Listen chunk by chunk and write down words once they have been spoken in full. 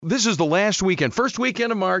This is the last weekend, first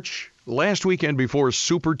weekend of March, last weekend before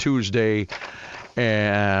Super Tuesday,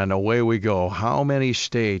 and away we go. How many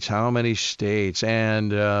states?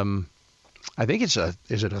 And I think is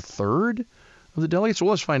it a third of the delegates? Well,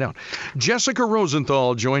 let's find out. Jessica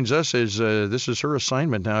Rosenthal joins us as this is her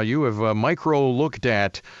assignment now. You have micro looked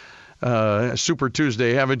at Super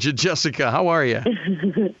Tuesday, haven't you, Jessica? How are you?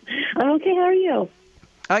 I'm okay. How are you?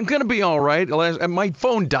 I'm going to be all right. My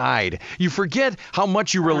phone died. You forget how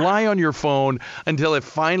much you rely on your phone until it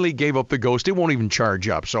finally gave up the ghost. It won't even charge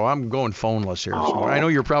up, so I'm going phoneless here. So I know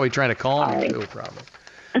you're probably trying to call me, too, probably.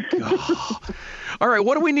 Oh. All right,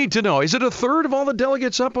 what do we need to know? Is it a third of all the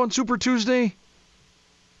delegates up on Super Tuesday?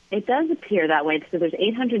 It does appear that way. So there's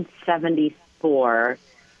 874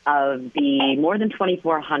 of the more than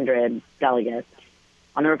 2,400 delegates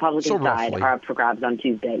on the Republican side are up for grabs on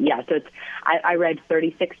Tuesday. Yeah, so I read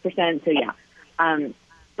 36%, so yeah.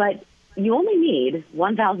 But you only need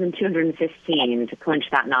 1,215 to clinch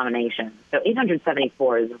that nomination. So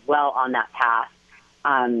 874 is well on that path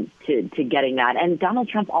to getting that. And Donald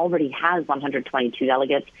Trump already has 122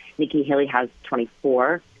 delegates. Nikki Haley has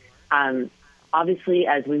 24. Obviously,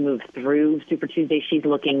 as we move through Super Tuesday, she's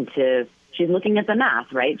looking at the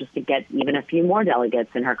math, right, just to get even a few more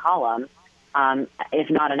delegates in her column. If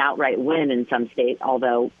not an outright win in some states,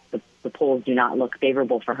 although the polls do not look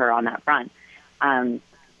favorable for her on that front. So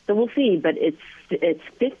we'll see, but it's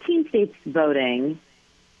 15 states voting,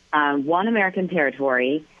 one American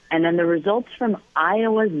territory, and then the results from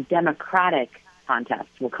Iowa's Democratic contest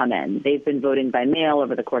will come in. They've been voting by mail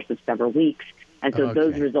over the course of several weeks, and so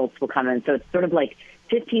those results will come in. So it's sort of like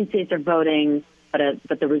 15 states are voting,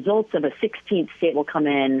 but the results of a 16th state will come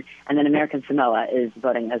in, and then American Samoa is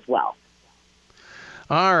voting as well.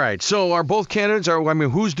 All right. So are both candidates,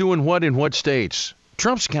 who's doing what in what states?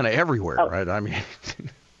 Trump's kind of everywhere, right? I mean.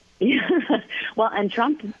 Yeah. Well, and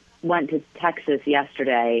Trump went to Texas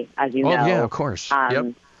yesterday, as you know. Oh, yeah, of course. Yep.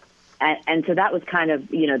 And so that was kind of,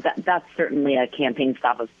 that's certainly a campaign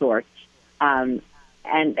stop of sorts. And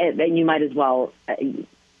you might as well,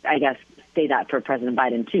 I guess, say that for President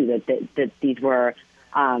Biden, too, that these were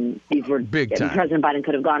big time. President Biden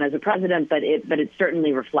could have gone as a president, but it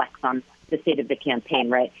certainly reflects on the state of the campaign,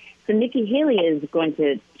 right? So Nikki Haley is going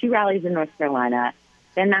to 2 rallies in North Carolina,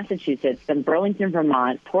 then Massachusetts, then Burlington,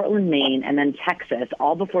 Vermont, Portland, Maine, and then Texas,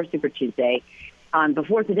 all before Super Tuesday.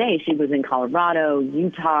 Before today, she was in Colorado,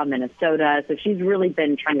 Utah, Minnesota. So she's really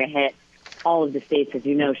been trying to hit all of the states. As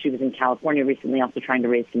you know, she was in California recently, also trying to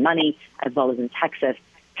raise some money, as well as in Texas.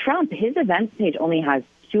 Trump, his events page only has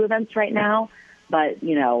 2 events right now, but,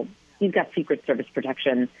 he's got Secret Service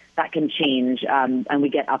protection. That can change, and we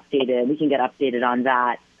can get updated on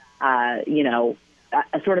that,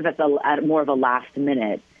 sort of at more of a last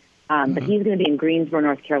minute. But he's going to be in Greensboro,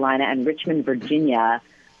 North Carolina, and Richmond, Virginia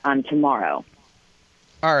tomorrow.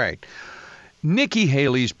 All right. Nikki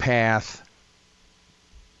Haley's path.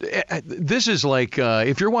 This is like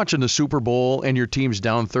if you're watching the Super Bowl and your team's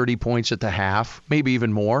down 30 points at the half, maybe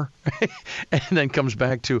even more, and then comes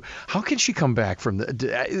back to, how can she come back from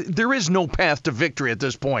there is no path to victory at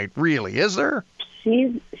this point, really, is there?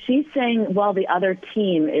 She's saying, well, the other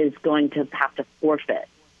team is going to have to forfeit.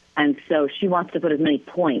 And so she wants to put as many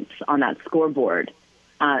points on that scoreboard,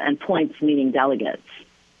 and points meaning delegates.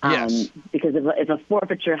 Yes. Because if a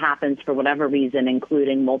forfeiture happens for whatever reason,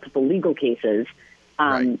 including multiple legal cases,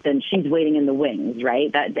 then she's waiting in the wings, right?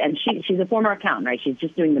 And she's a former accountant, right? She's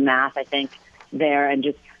just doing the math, I think, there.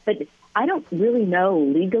 But I don't really know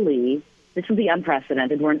legally. This would be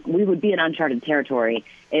unprecedented. We would be in uncharted territory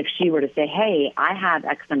if she were to say, hey, I have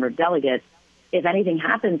X number of delegates. If anything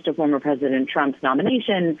happens to former President Trump's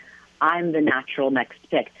nomination, I'm the natural next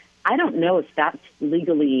pick. I don't know if that's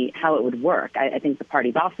legally how it would work. I think the party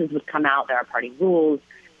bosses would come out. There are party rules.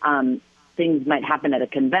 Things might happen at a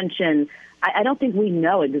convention. I don't think we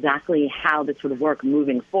know exactly how this would work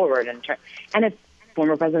moving forward. And if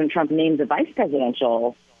former President Trump names a vice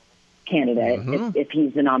presidential candidate, if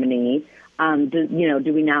he's the nominee, are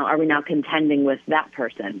we now contending with that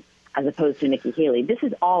person as opposed to Nikki Haley? This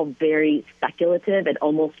is all very speculative. It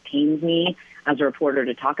almost pains me as a reporter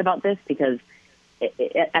to talk about this because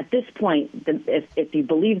at this point, if you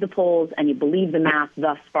believe the polls and you believe the math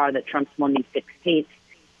thus far that Trump's won these 6 states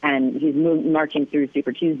and he's marching through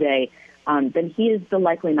Super Tuesday, then he is the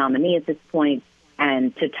likely nominee at this point.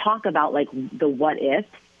 And to talk about like the what if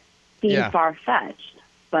seems far-fetched,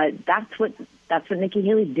 but that's what Nikki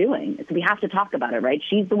Haley's doing. So we have to talk about it, right?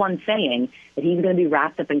 She's the one saying that he's going to be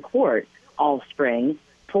wrapped up in court all spring.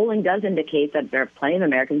 Polling does indicate that there are plenty of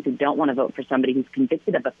Americans who don't want to vote for somebody who's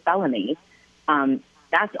convicted of a felony.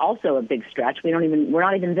 That's also a big stretch. We're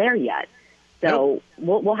not even there yet. So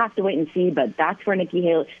we'll have to wait and see, but that's where Nikki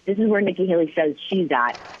Haley, this is where Nikki Haley says she's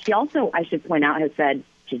at. She also, I should point out, has said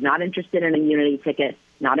she's not interested in a unity ticket,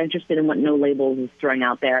 not interested in what No Labels is throwing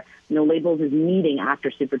out there. No Labels is meeting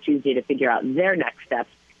after Super Tuesday to figure out their next steps.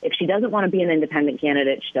 If she doesn't want to be an independent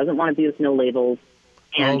candidate, she doesn't want to be with No Labels,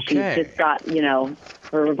 and she's just got, her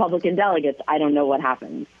Republican delegates, I don't know what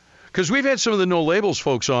happens. Because we've had some of the No Labels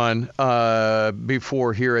folks on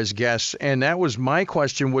before here as guests, and that was my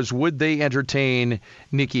question was, would they entertain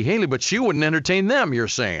Nikki Haley? But she wouldn't entertain them, you're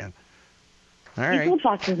saying. All right. She told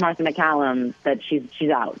Fox's Martha McCallum that she's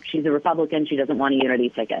out. She's a Republican. She doesn't want a unity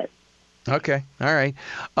ticket. Okay. All right.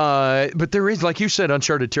 But there is, like you said,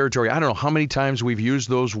 uncharted territory. I don't know how many times we've used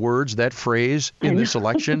those words, that phrase in this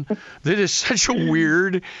election. That is such a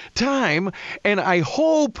weird time. And I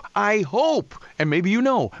hope, and maybe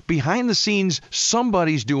behind the scenes,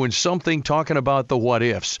 somebody's doing something talking about the what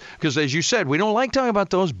ifs. Because as you said, we don't like talking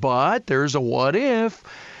about those, but there's a what if.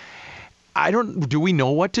 Do we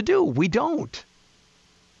know what to do? We don't.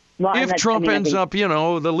 Well, if Trump ends up,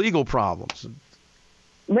 the legal problems.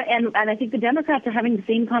 And I think the Democrats are having the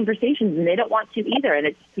same conversations, and they don't want to either. And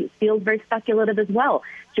it feels very speculative as well.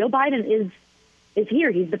 Joe Biden is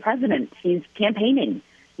here. He's the president. He's campaigning.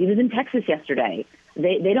 He was in Texas yesterday.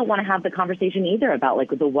 They don't want to have the conversation either about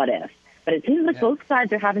the what if. But it seems like both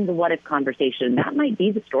sides are having the what if conversation. That might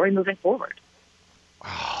be the story moving forward.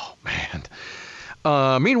 Oh man.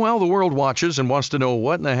 Meanwhile, the world watches and wants to know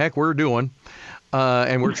what in the heck we're doing.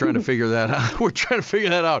 And we're trying to figure that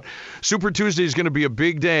out. Super Tuesday is going to be a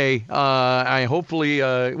big day. I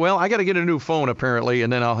got to get a new phone apparently,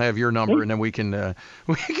 and then I'll have your number, and then we can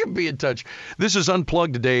be in touch. This is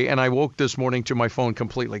Unplugged today, and I woke this morning to my phone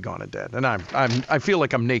completely gone and dead, and I feel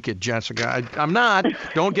like I'm naked, Jessica. I'm not.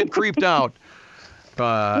 Don't get creeped out.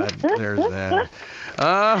 But there's that.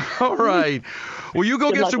 All right. Well, you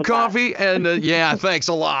go get some coffee, and thanks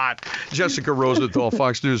a lot. Jessica Rosenthal,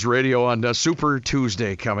 Fox News Radio on Super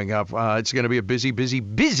Tuesday coming up. It's going to be a busy, busy,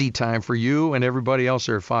 busy time for you and everybody else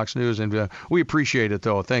there at Fox News, and we appreciate it,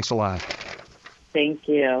 though. Thanks a lot. Thank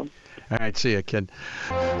you. All right, see you, kid.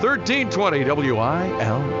 1320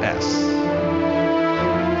 WILS.